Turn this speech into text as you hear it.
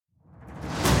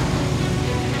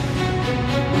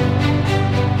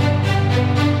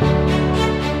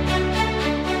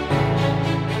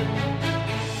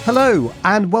Hello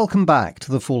and welcome back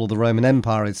to The Fall of the Roman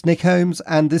Empire. It's Nick Holmes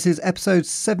and this is episode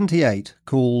 78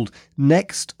 called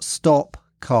Next Stop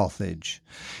Carthage.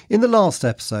 In the last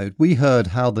episode we heard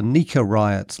how the Nika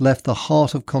riots left the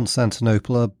heart of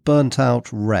Constantinople a burnt-out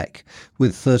wreck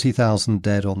with 30,000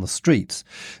 dead on the streets.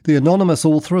 The anonymous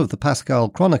author of the Paschal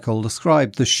Chronicle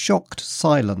described the shocked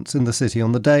silence in the city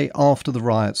on the day after the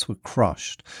riots were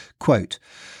crushed. Quote,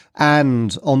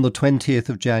 "And on the 20th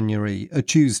of January, a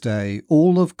Tuesday,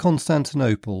 all of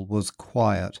Constantinople was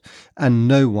quiet, and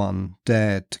no one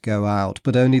dared to go out,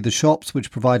 but only the shops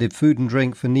which provided food and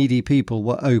drink for needy people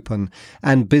were open,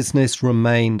 and business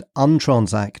remained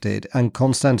untransacted, and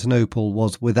Constantinople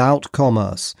was without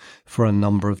commerce for a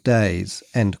number of days."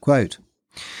 End quote.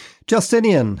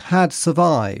 Justinian had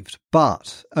survived,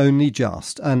 but only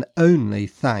just, and only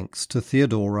thanks to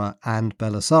Theodora and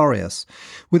Belisarius.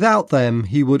 Without them,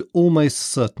 he would almost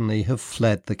certainly have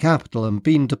fled the capital and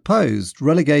been deposed,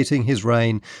 relegating his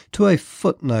reign to a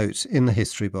footnote in the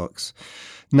history books.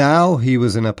 Now he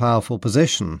was in a powerful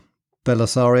position.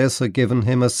 Belisarius had given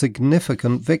him a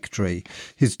significant victory.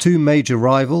 His two major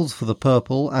rivals for the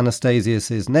purple,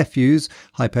 Anastasius's nephews,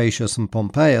 Hypatius and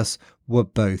Pompeius, were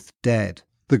both dead.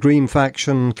 The Green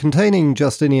faction, containing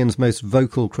Justinian's most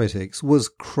vocal critics, was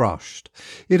crushed.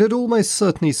 It had almost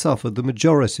certainly suffered the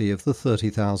majority of the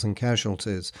 30,000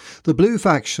 casualties. The Blue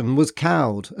faction was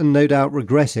cowed and no doubt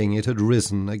regretting it had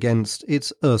risen against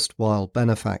its erstwhile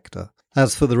benefactor.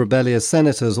 As for the rebellious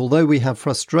senators, although we have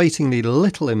frustratingly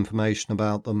little information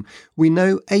about them, we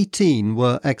know 18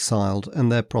 were exiled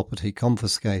and their property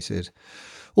confiscated.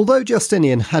 Although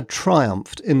Justinian had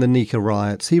triumphed in the Nika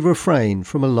riots, he refrained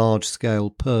from a large-scale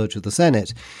purge of the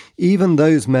Senate. Even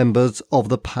those members of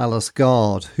the palace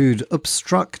guard who'd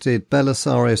obstructed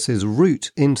Belisarius's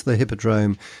route into the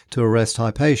hippodrome to arrest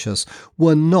Hypatius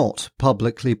were not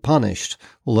publicly punished,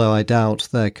 although I doubt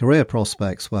their career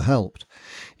prospects were helped.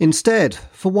 Instead,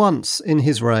 for once in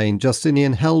his reign,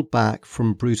 Justinian held back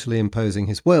from brutally imposing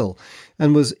his will,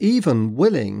 and was even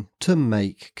willing to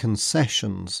make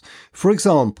concessions. For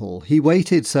example, he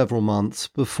waited several months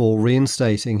before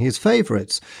reinstating his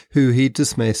favourites, who he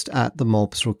dismissed at the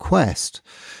mob's request.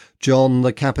 John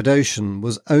the Cappadocian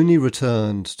was only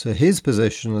returned to his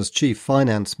position as chief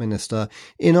finance minister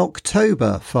in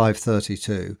October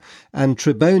 532, and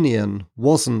Tribonian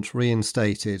wasn't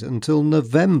reinstated until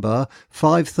November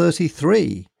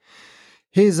 533.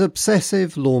 His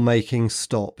obsessive lawmaking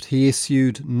stopped. He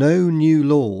issued no new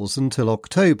laws until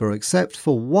October, except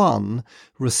for one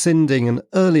rescinding an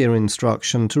earlier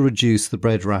instruction to reduce the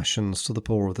bread rations to the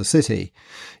poor of the city.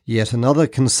 Yet another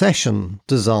concession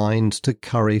designed to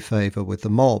curry favour with the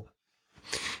mob.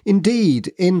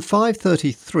 Indeed, in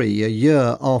 533, a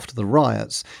year after the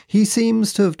riots, he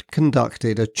seems to have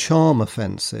conducted a charm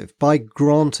offensive by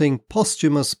granting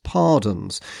posthumous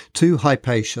pardons to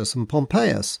Hypatius and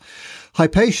Pompeius.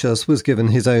 Hypatius was given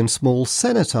his own small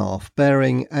cenotaph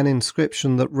bearing an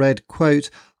inscription that read, quote,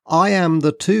 "I am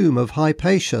the tomb of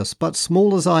Hypatius, but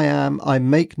small as I am, I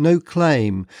make no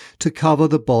claim to cover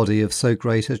the body of so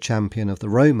great a champion of the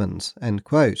Romans." End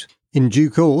quote. In due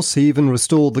course, he even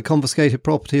restored the confiscated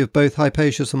property of both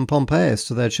Hypatius and Pompeius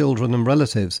to their children and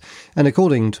relatives, and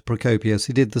according to Procopius,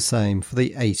 he did the same for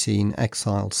the 18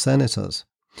 exiled senators.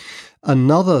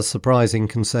 Another surprising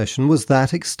concession was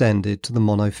that extended to the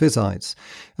Monophysites.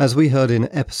 As we heard in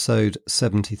episode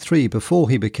 73, before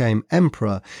he became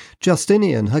emperor,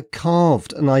 Justinian had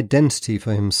carved an identity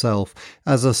for himself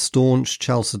as a staunch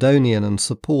Chalcedonian and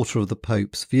supporter of the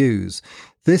Pope's views.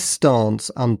 This stance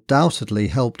undoubtedly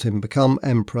helped him become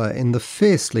emperor in the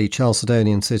fiercely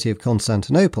Chalcedonian city of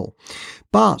Constantinople,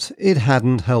 but it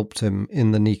hadn't helped him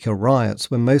in the Nika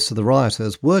riots, when most of the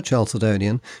rioters were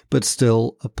Chalcedonian but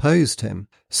still opposed him.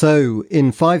 So,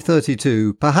 in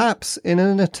 532, perhaps in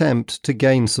an attempt to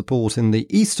gain support in the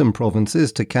eastern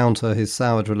provinces to counter his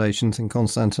soured relations in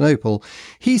Constantinople,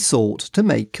 he sought to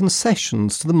make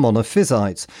concessions to the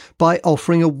Monophysites by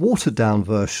offering a watered-down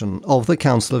version of the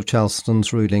Council of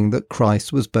Chalcedon's ruling that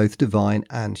Christ was both divine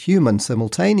and human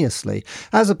simultaneously,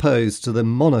 as opposed to the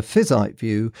Monophysite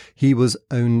view he was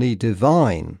only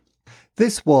divine.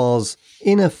 This was,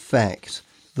 in effect,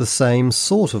 the same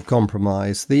sort of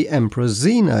compromise the Emperor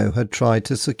Zeno had tried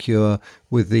to secure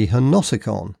with the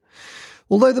Henoticon.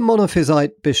 Although the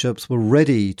Monophysite bishops were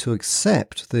ready to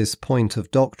accept this point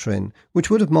of doctrine, which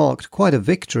would have marked quite a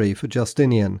victory for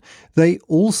Justinian, they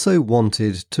also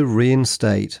wanted to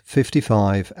reinstate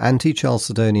 55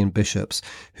 anti-Chalcedonian bishops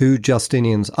who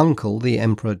Justinian's uncle, the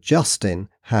Emperor Justin,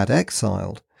 had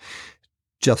exiled.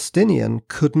 Justinian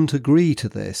couldn't agree to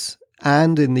this,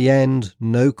 and in the end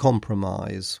no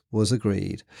compromise was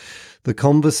agreed. The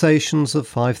conversations of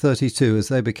 532, as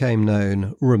they became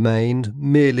known, remained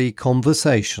merely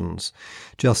conversations.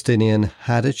 Justinian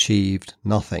had achieved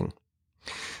nothing.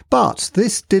 But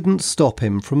this didn't stop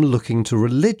him from looking to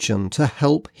religion to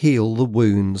help heal the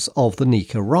wounds of the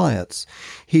Nika riots.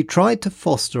 He tried to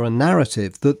foster a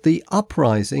narrative that the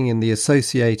uprising and the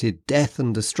associated death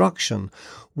and destruction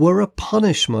were a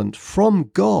punishment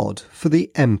from God for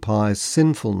the empire's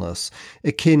sinfulness,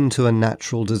 akin to a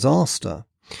natural disaster.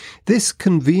 This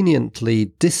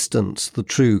conveniently distanced the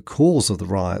true cause of the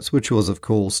riots, which was, of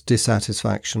course,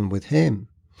 dissatisfaction with him.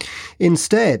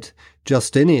 Instead,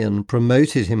 Justinian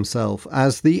promoted himself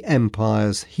as the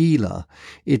empire's healer,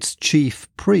 its chief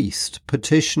priest,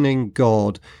 petitioning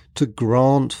God to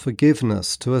grant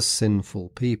forgiveness to a sinful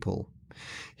people.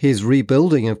 His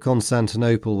rebuilding of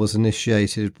Constantinople was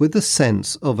initiated with the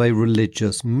sense of a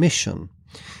religious mission.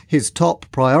 His top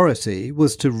priority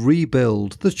was to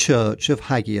rebuild the Church of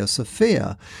Hagia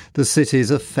Sophia, the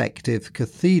city's effective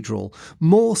cathedral,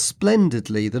 more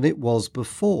splendidly than it was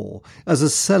before, as a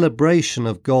celebration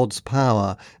of God's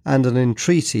power and an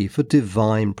entreaty for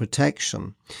divine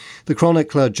protection. The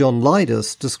chronicler John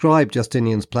Lydus described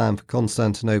Justinian's plan for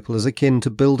Constantinople as akin to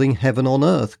building heaven on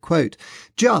earth, quote,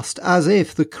 just as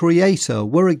if the Creator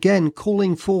were again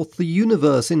calling forth the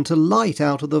universe into light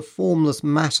out of the formless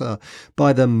matter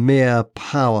by the mere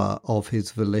power of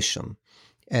his volition.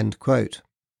 End quote.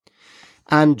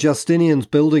 And Justinian's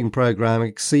building program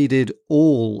exceeded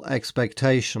all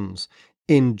expectations.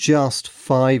 In just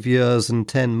 5 years and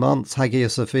 10 months, Hagia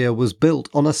Sophia was built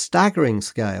on a staggering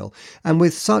scale and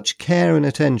with such care and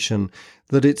attention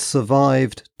that it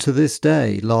survived to this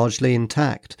day, largely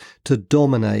intact, to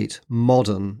dominate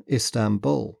modern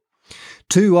Istanbul.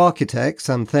 Two architects,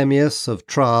 Anthemius of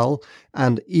Tralles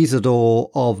and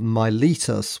Isidore of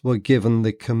Miletus, were given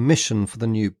the commission for the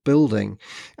new building.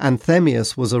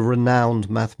 Anthemius was a renowned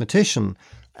mathematician,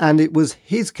 and it was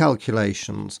his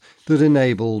calculations that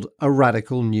enabled a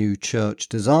radical new church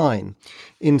design.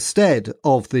 Instead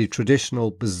of the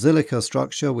traditional basilica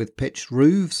structure with pitched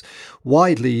roofs,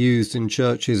 widely used in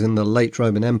churches in the late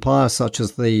Roman Empire, such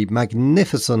as the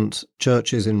magnificent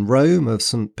churches in Rome of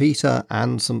St. Peter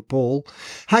and St. Paul,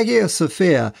 Hagia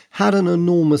Sophia had an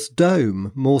enormous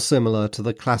dome, more similar to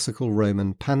the classical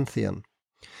Roman Pantheon.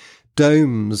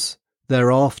 Domes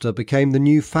thereafter became the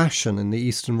new fashion in the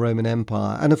Eastern Roman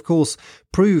Empire and, of course,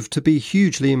 proved to be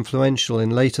hugely influential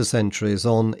in later centuries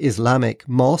on Islamic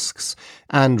mosques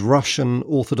and Russian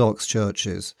Orthodox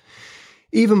churches.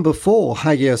 Even before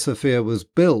Hagia Sophia was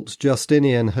built,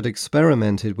 Justinian had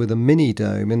experimented with a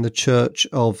mini-dome in the church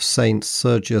of Saints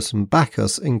Sergius and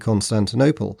Bacchus in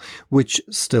Constantinople, which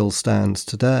still stands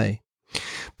today.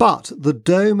 But the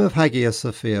dome of Hagia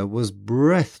Sophia was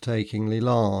breathtakingly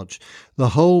large. The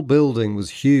whole building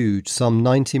was huge, some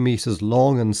 90 metres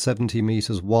long and 70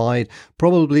 metres wide,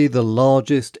 probably the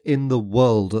largest in the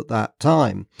world at that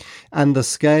time. And the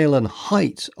scale and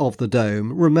height of the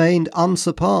dome remained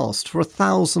unsurpassed for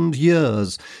 1,000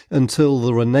 years until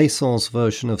the Renaissance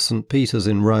version of St. Peter's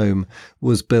in Rome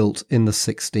was built in the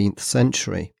 16th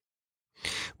century.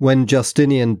 When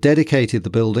Justinian dedicated the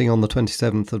building on the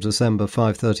 27th of December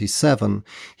 537,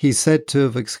 he's said to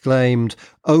have exclaimed,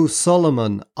 "O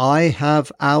Solomon, I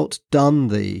have outdone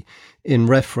thee," in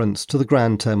reference to the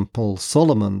grand temple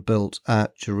Solomon built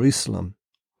at Jerusalem.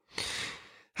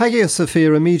 Hagia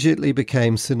Sophia immediately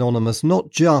became synonymous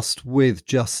not just with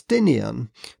Justinian,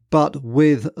 but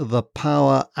with the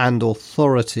power and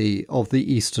authority of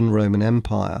the Eastern Roman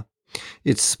Empire.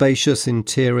 Its spacious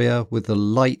interior, with the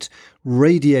light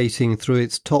radiating through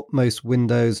its topmost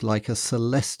windows like a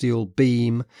celestial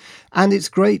beam, and its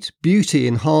great beauty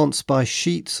enhanced by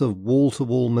sheets of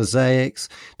wall-to-wall mosaics,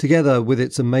 together with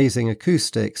its amazing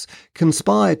acoustics,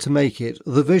 conspired to make it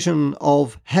the vision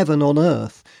of heaven on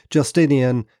earth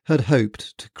Justinian had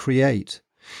hoped to create.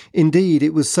 Indeed,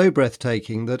 it was so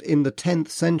breathtaking that in the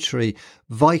 10th century,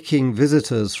 Viking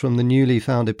visitors from the newly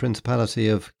founded Principality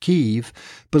of Kiev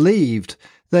believed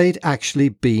they'd actually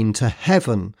been to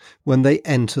heaven when they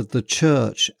entered the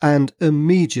church and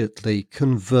immediately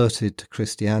converted to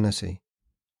Christianity.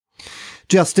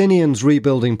 Justinian's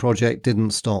rebuilding project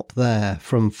didn't stop there.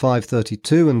 From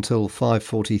 532 until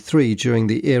 543, during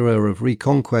the era of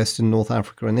reconquest in North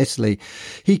Africa and Italy,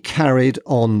 he carried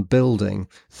on building.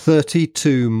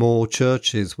 32 more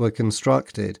churches were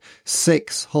constructed,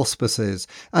 6 hospices,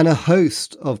 and a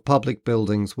host of public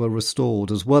buildings were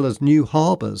restored, as well as new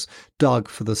harbours dug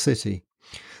for the city.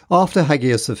 After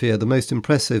Hagia Sophia, the most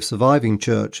impressive surviving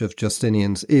church of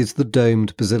Justinian's is the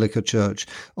domed Basilica Church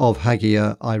of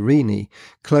Hagia Irene,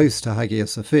 close to Hagia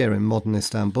Sophia in modern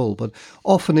Istanbul, but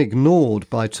often ignored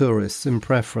by tourists in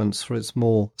preference for its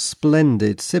more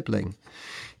splendid sibling.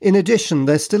 In addition,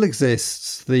 there still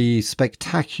exists the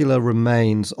spectacular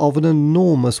remains of an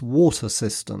enormous water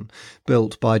cistern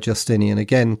built by Justinian,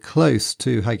 again close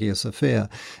to Hagia Sophia,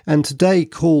 and today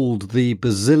called the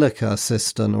Basilica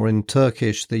Cistern, or in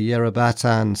Turkish the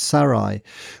Yerebatan Saray,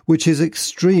 which is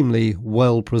extremely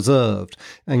well preserved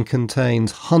and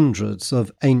contains hundreds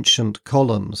of ancient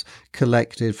columns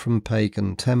collected from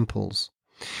pagan temples.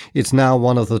 It's now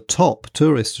one of the top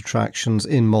tourist attractions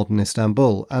in modern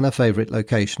Istanbul and a favourite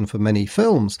location for many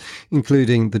films,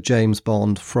 including the James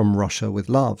Bond From Russia with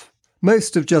Love.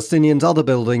 Most of Justinian's other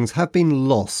buildings have been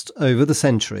lost over the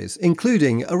centuries,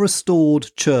 including a restored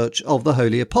Church of the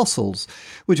Holy Apostles,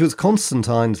 which was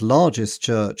Constantine's largest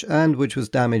church and which was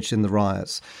damaged in the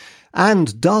riots,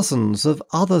 and dozens of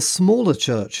other smaller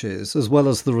churches, as well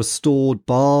as the restored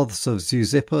baths of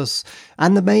Zeuxippus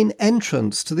and the main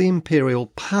entrance to the imperial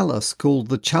palace called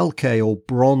the Chalke, or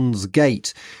Bronze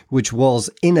Gate, which was,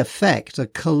 in effect, a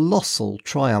colossal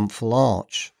triumphal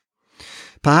arch.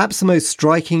 Perhaps the most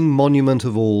striking monument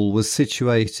of all was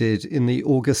situated in the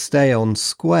Augusteion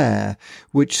Square,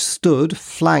 which stood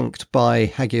flanked by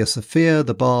Hagia Sophia,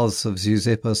 the baths of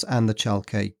Zeuxippus and the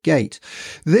Chalke Gate.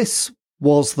 This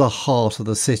was the heart of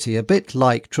the city, a bit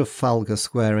like Trafalgar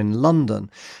Square in London,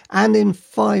 and in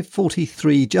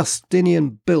 543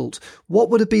 Justinian built what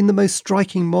would have been the most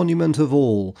striking monument of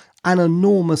all, an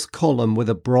enormous column with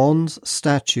a bronze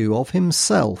statue of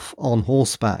himself on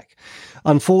horseback.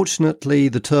 Unfortunately,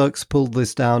 the Turks pulled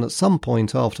this down at some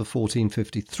point after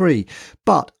 1453,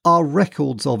 but our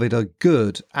records of it are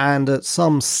good, and at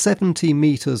some 70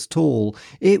 metres tall,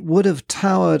 it would have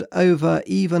towered over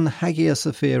even Hagia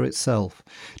Sophia itself.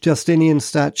 Justinian's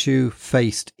statue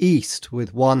faced east,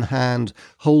 with one hand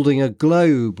holding a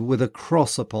globe with a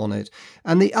cross upon it,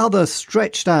 and the other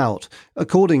stretched out,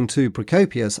 according to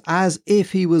Procopius, as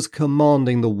if he was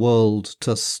commanding the world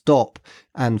to stop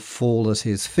and fall at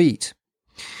his feet.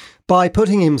 By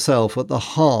putting himself at the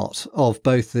heart of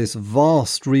both this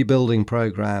vast rebuilding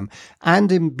programme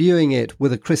and imbuing it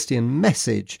with a Christian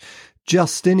message,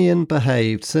 Justinian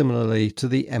behaved similarly to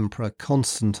the Emperor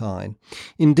Constantine.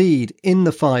 Indeed, in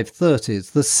the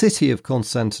 530s, the city of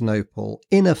Constantinople,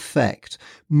 in effect,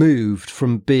 moved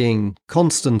from being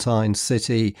Constantine's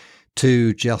city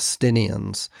to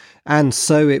Justinian's, and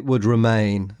so it would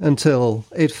remain until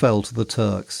it fell to the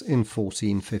Turks in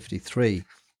 1453.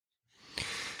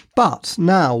 But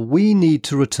now we need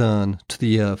to return to the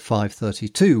year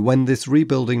 532, when this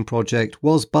rebuilding project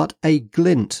was but a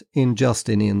glint in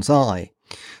Justinian's eye.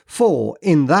 For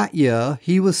in that year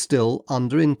he was still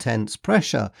under intense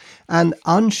pressure and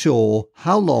unsure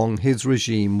how long his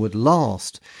regime would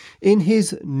last. In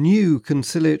his new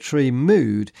conciliatory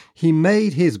mood, he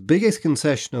made his biggest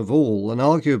concession of all, and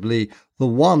arguably the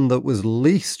one that was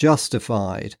least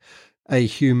justified, a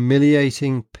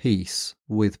humiliating peace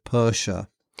with Persia.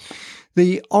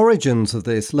 The origins of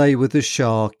this lay with the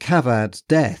Shah Kavad's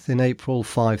death in April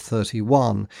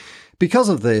 531. Because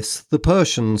of this, the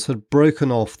Persians had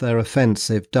broken off their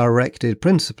offensive directed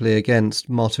principally against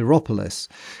Martyropolis.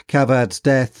 Kavad's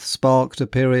death sparked a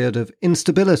period of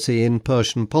instability in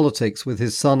Persian politics, with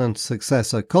his son and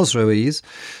successor Khosroes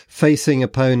facing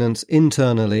opponents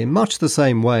internally in much the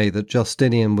same way that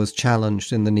Justinian was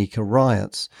challenged in the Nika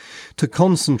riots. To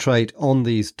concentrate on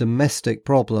these domestic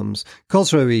problems,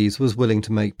 Khosroes was willing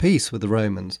to make peace with the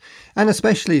Romans, and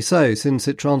especially so since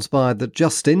it transpired that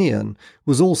Justinian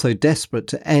was also desperate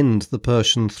to end the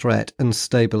Persian threat and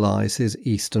stabilise his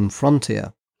eastern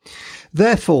frontier.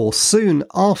 Therefore, soon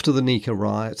after the Nika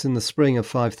riots in the spring of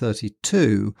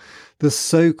 532, the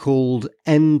so-called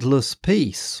Endless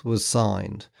Peace was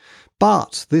signed.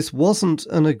 But this wasn't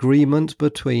an agreement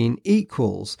between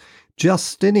equals.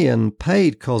 Justinian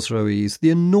paid Khosroes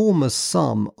the enormous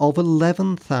sum of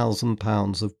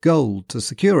 £11,000 of gold to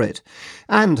secure it,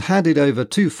 and handed over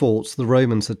two forts the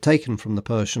Romans had taken from the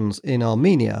Persians in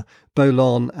Armenia,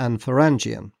 Bolon and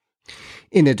Pharangian.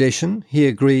 In addition, he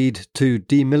agreed to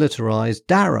demilitarize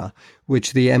Dara,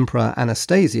 which the Emperor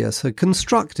Anastasius had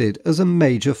constructed as a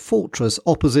major fortress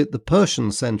opposite the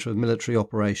Persian centre of military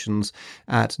operations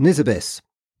at Nisibis.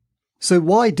 So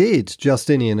why did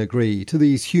Justinian agree to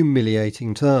these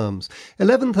humiliating terms?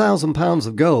 £11,000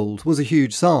 of gold was a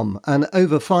huge sum, and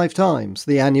over 5 times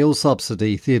the annual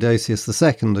subsidy Theodosius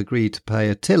II agreed to pay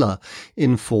Attila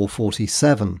in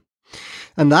 447.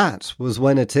 And that was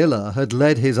when Attila had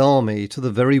led his army to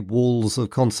the very walls of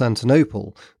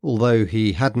Constantinople, although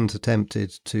he hadn't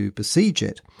attempted to besiege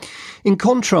it. In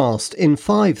contrast, in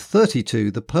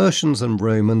 532, the Persians and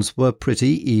Romans were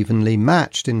pretty evenly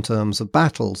matched in terms of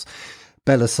battles.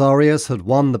 Belisarius had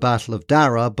won the Battle of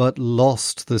Dara, but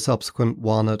lost the subsequent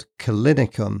one at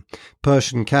Callinicum.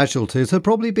 Persian casualties had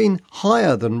probably been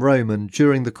higher than Roman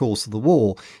during the course of the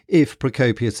war, if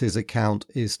Procopius's account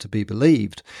is to be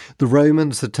believed. The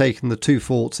Romans had taken the two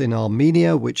forts in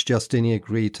Armenia, which Justinian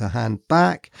agreed to hand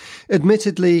back.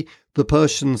 Admittedly, the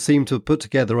Persians seemed to have put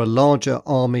together a larger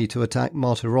army to attack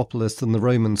Martyropolis than the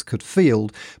Romans could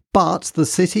field, but the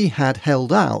city had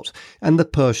held out and the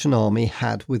Persian army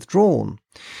had withdrawn.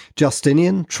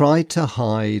 Justinian tried to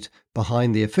hide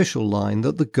behind the official line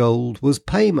that the gold was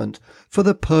payment for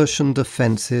the Persian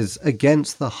defences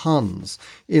against the Huns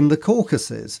in the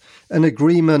Caucasus, an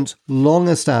agreement long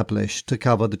established to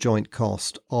cover the joint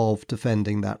cost of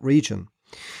defending that region.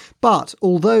 But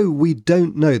although we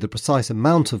don't know the precise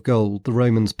amount of gold the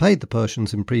Romans paid the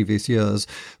Persians in previous years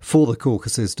for the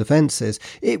Caucasus defences,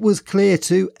 it was clear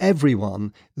to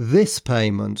everyone this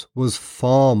payment was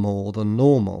far more than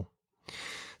normal.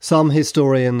 Some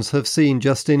historians have seen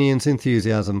Justinian's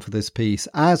enthusiasm for this peace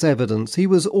as evidence he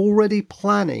was already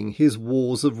planning his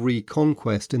wars of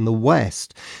reconquest in the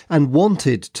west and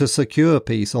wanted to secure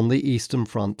peace on the Eastern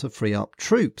Front to free up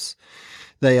troops.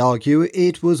 They argue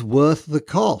it was worth the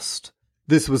cost.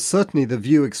 This was certainly the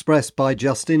view expressed by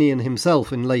Justinian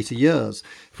himself in later years.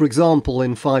 For example,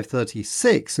 in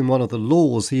 536, in one of the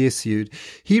laws he issued,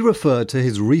 he referred to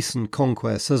his recent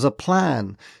conquests as a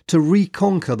plan to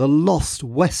reconquer the lost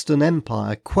Western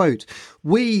Empire. Quote,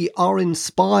 "We are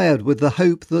inspired with the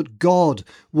hope that God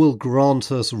will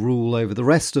grant us rule over the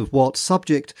rest of what,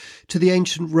 subject to the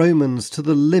ancient Romans to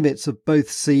the limits of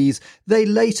both seas, they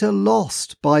later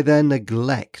lost by their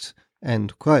neglect."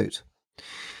 End quote.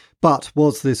 But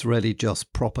was this really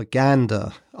just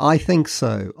propaganda? I think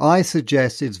so. I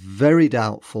suggest it's very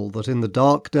doubtful that in the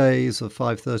dark days of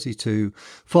 532,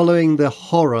 following the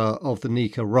horror of the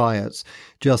Nika riots,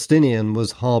 Justinian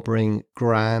was harbouring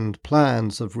grand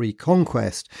plans of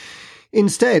reconquest.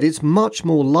 Instead, it's much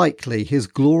more likely his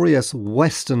glorious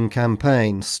Western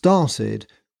campaign started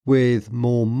with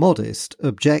more modest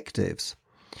objectives.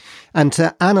 And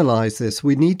to analyse this,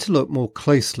 we need to look more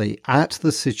closely at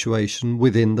the situation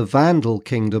within the Vandal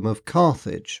kingdom of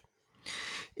Carthage.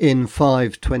 In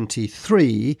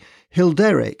 523,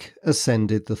 Hilderic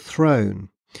ascended the throne,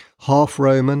 half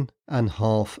Roman and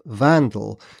half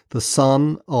Vandal, the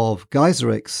son of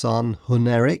Geiseric's son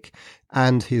Huneric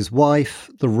and his wife,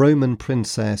 the Roman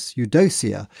princess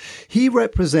Eudocia. He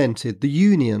represented the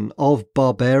union of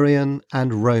barbarian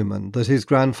and Roman that his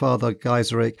grandfather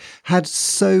Geiseric had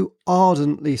so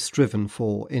ardently striven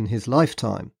for in his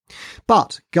lifetime.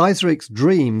 But Geiseric's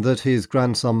dream that his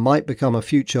grandson might become a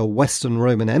future Western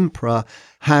Roman emperor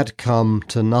had come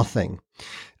to nothing.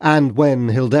 And when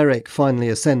Hilderic finally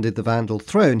ascended the Vandal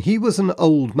throne, he was an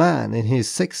old man in his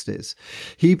 60s.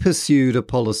 He pursued a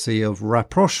policy of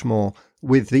rapprochement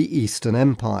with the Eastern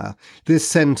Empire. This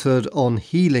centred on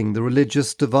healing the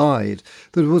religious divide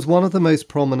that was one of the most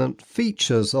prominent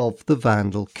features of the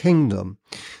Vandal kingdom.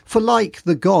 For like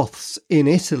the Goths in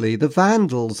Italy, the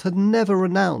Vandals had never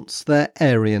renounced their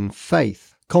Arian faith.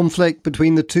 Conflict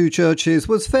between the two churches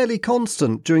was fairly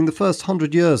constant during the first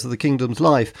 100 years of the kingdom's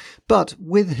life, but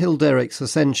with Hilderic's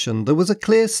ascension there was a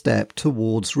clear step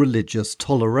towards religious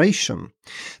toleration.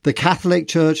 The Catholic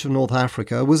Church of North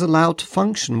Africa was allowed to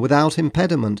function without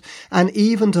impediment, and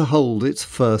even to hold its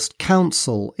first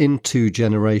council in 2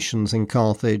 generations in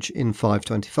Carthage in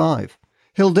 525.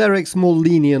 Hilderic's more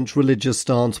lenient religious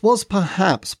stance was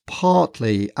perhaps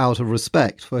partly out of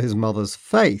respect for his mother's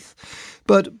faith,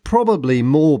 but probably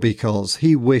more because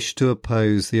he wished to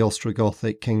oppose the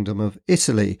Ostrogothic kingdom of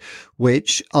Italy,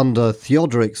 which, under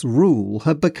Theodoric's rule,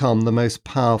 had become the most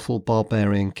powerful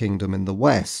barbarian kingdom in the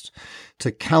West.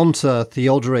 To counter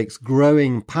Theodoric's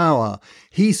growing power,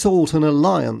 he sought an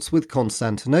alliance with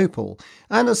Constantinople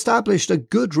and established a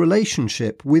good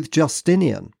relationship with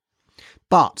Justinian.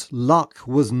 But luck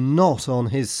was not on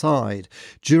his side.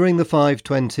 During the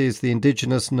 520s, the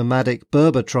indigenous nomadic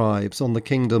Berber tribes on the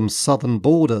kingdom's southern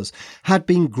borders had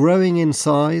been growing in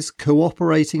size,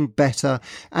 cooperating better,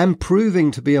 and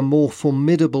proving to be a more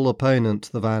formidable opponent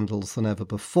to the Vandals than ever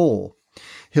before.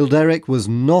 Hilderic was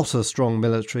not a strong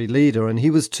military leader, and he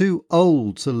was too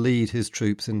old to lead his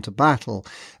troops into battle,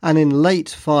 and in late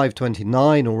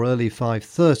 529 or early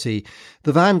 530,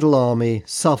 the Vandal army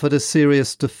suffered a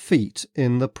serious defeat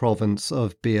in the province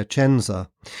of Piacenza.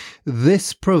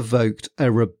 This provoked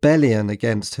a rebellion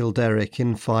against Hilderic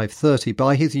in 530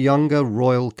 by his younger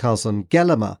royal cousin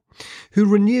Gelimer, who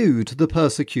renewed the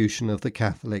persecution of the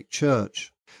Catholic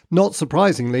Church. Not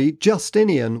surprisingly,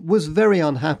 Justinian was very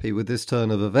unhappy with this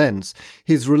turn of events.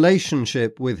 His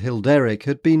relationship with Hilderic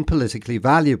had been politically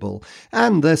valuable,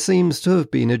 and there seems to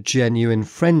have been a genuine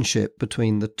friendship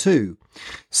between the two.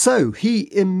 So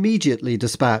he immediately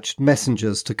dispatched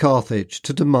messengers to Carthage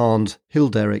to demand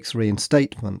Hilderic's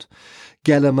reinstatement.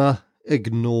 Gelimer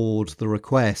ignored the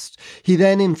request. He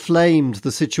then inflamed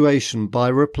the situation by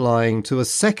replying to a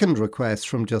second request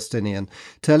from Justinian,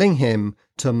 telling him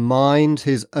to mind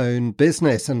his own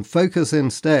business and focus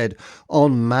instead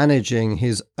on managing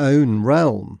his own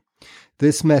realm.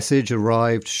 This message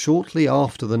arrived shortly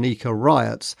after the Nika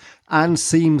riots and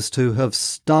seems to have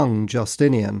stung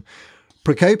Justinian.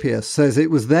 Procopius says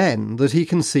it was then that he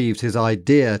conceived his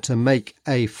idea to make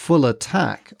a full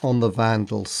attack on the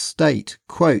Vandal state.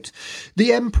 Quote,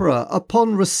 "The emperor,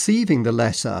 upon receiving the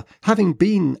letter, having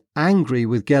been angry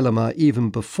with Gelimer even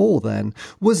before then,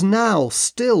 was now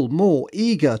still more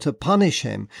eager to punish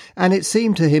him, and it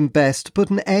seemed to him best to put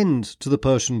an end to the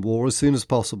Persian War as soon as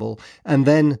possible, and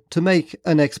then to make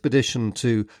an expedition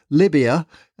to Libya,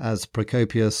 as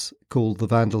Procopius called the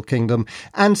Vandal kingdom,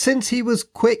 and since he was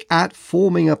quick at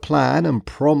forming a plan and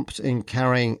prompt in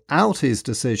carrying out his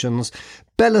decisions,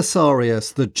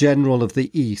 Belisarius, the general of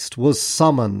the East, was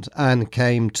summoned and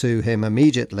came to him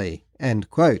immediately." End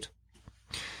quote.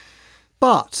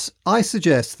 But I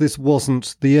suggest this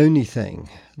wasn't the only thing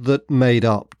that made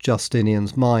up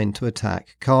Justinian's mind to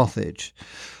attack Carthage.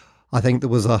 I think there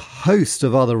was a host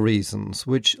of other reasons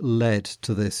which led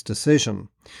to this decision.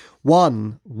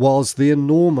 One was the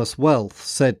enormous wealth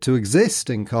said to exist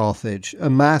in Carthage,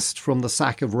 amassed from the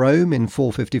sack of Rome in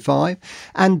 455,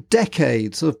 and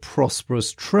decades of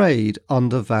prosperous trade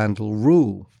under Vandal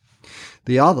rule.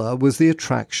 The other was the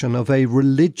attraction of a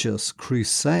religious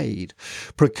crusade.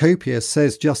 Procopius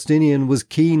says Justinian was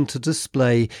keen to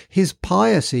display his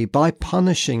piety by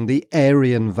punishing the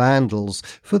Arian Vandals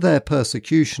for their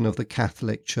persecution of the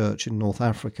Catholic Church in North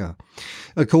Africa.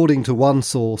 According to one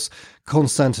source,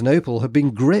 Constantinople had been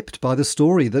gripped by the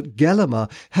story that Gelimer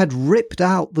had ripped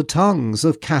out the tongues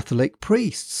of Catholic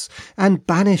priests and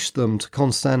banished them to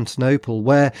Constantinople,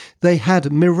 where they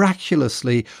had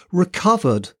miraculously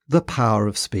recovered the power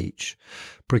of speech.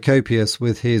 Procopius,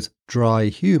 with his dry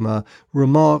humour,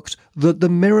 remarked that the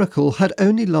miracle had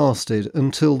only lasted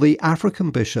until the African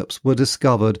bishops were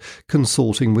discovered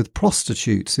consorting with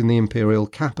prostitutes in the imperial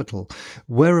capital,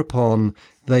 whereupon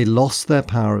they lost their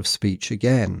power of speech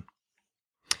again.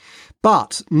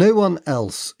 But no one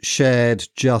else shared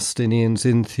Justinian's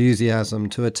enthusiasm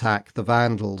to attack the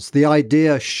Vandals. The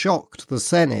idea shocked the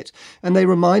Senate, and they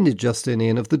reminded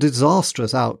Justinian of the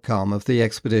disastrous outcome of the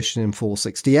expedition in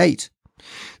 468.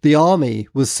 The army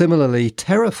was similarly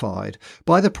terrified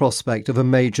by the prospect of a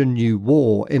major new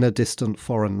war in a distant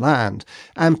foreign land,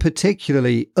 and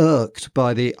particularly irked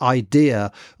by the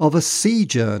idea of a sea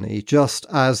journey, just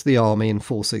as the army in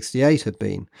 468 had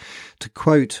been. To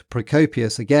quote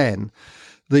Procopius again,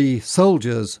 the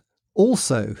soldiers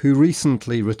also, who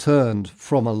recently returned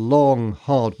from a long,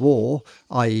 hard war,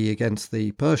 i.e. against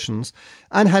the Persians,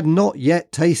 and had not yet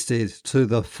tasted to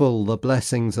the full the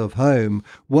blessings of home,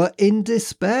 were in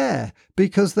despair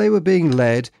because they were being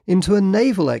led into a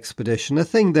naval expedition, a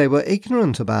thing they were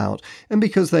ignorant about, and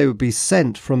because they would be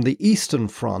sent from the eastern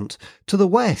front to the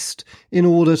west in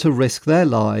order to risk their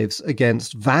lives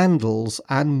against Vandals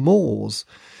and Moors.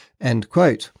 End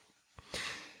quote.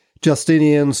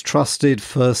 Justinian's trusted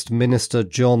First Minister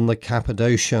John the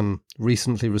Cappadocian,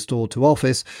 recently restored to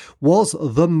office, was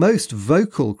the most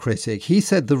vocal critic. He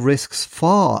said the risks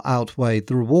far outweighed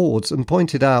the rewards and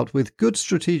pointed out with good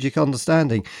strategic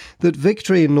understanding that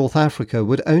victory in North Africa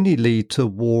would only lead to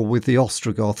war with the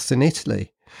Ostrogoths in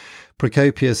Italy.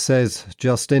 Procopius says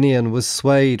Justinian was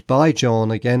swayed by John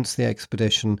against the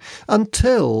expedition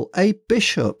until a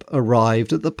bishop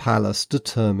arrived at the palace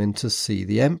determined to see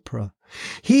the emperor.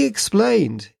 He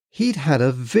explained he'd had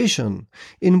a vision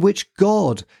in which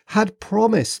God had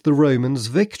promised the Romans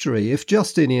victory if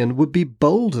Justinian would be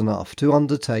bold enough to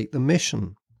undertake the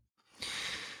mission.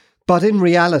 But in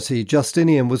reality,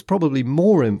 Justinian was probably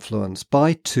more influenced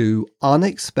by two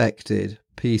unexpected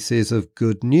pieces of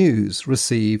good news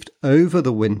received over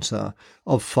the winter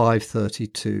of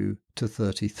 532 to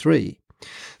 33.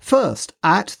 First,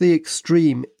 at the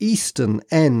extreme eastern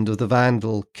end of the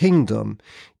Vandal kingdom,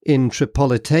 in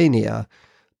Tripolitania,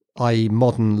 i.e.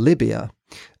 modern Libya,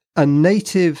 a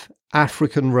native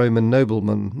African Roman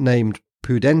nobleman named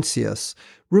Pudentius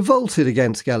revolted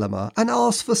against Gelimer and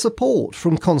asked for support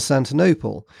from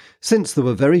Constantinople. Since there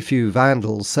were very few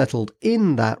Vandals settled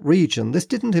in that region, this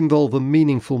didn't involve a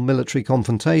meaningful military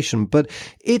confrontation, but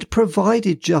it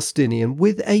provided Justinian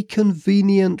with a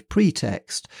convenient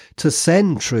pretext to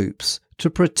send troops to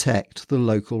protect the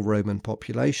local Roman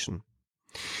population.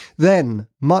 Then,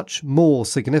 much more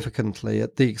significantly,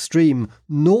 at the extreme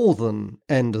northern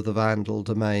end of the Vandal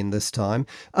domain this time,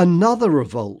 another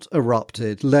revolt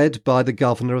erupted, led by the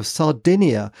governor of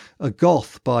Sardinia, a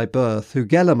Goth by birth, who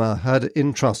Gelimer had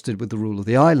entrusted with the rule of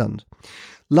the island.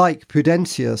 Like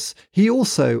Pudentius, he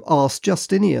also asked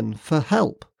Justinian for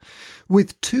help.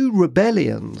 With two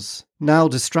rebellions now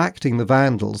distracting the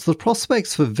Vandals, the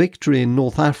prospects for victory in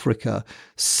North Africa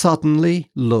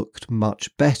suddenly looked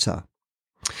much better.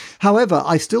 However,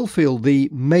 I still feel the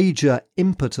major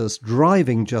impetus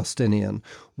driving Justinian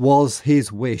was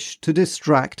his wish to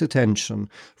distract attention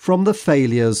from the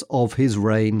failures of his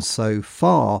reign so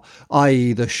far,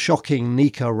 i.e. the shocking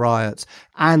Nika riots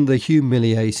and the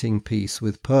humiliating peace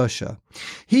with Persia.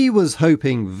 He was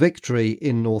hoping victory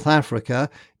in North Africa,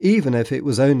 even if it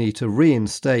was only to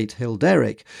reinstate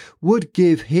Hilderic, would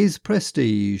give his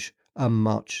prestige a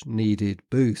much-needed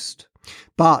boost.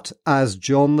 But, as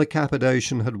John the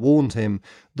Cappadocian had warned him,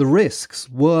 the risks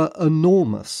were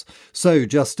enormous, so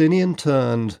Justinian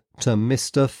turned to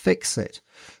Mr. Fix-It,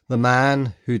 the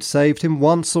man who'd saved him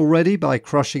once already by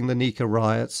crushing the Nika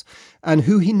riots, and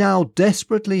who he now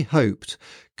desperately hoped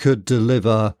could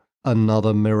deliver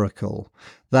another miracle.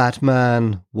 That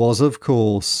man was, of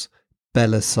course,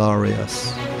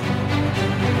 Belisarius.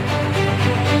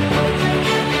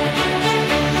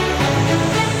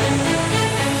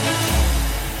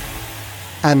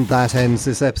 And that ends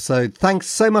this episode. Thanks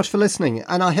so much for listening,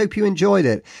 and I hope you enjoyed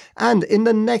it. And in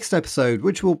the next episode,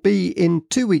 which will be in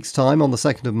 2 weeks' time on the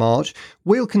 2nd of March,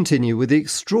 we'll continue with the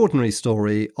extraordinary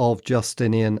story of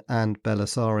Justinian and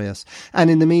Belisarius.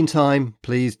 And in the meantime,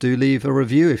 please do leave a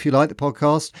review if you like the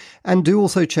podcast, and do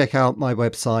also check out my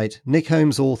website,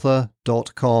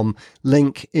 nickholmesauthor.com,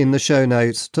 link in the show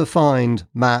notes to find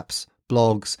maps,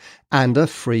 blogs, and a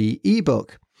free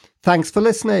ebook. Thanks for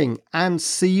listening, and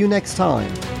see you next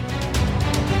time.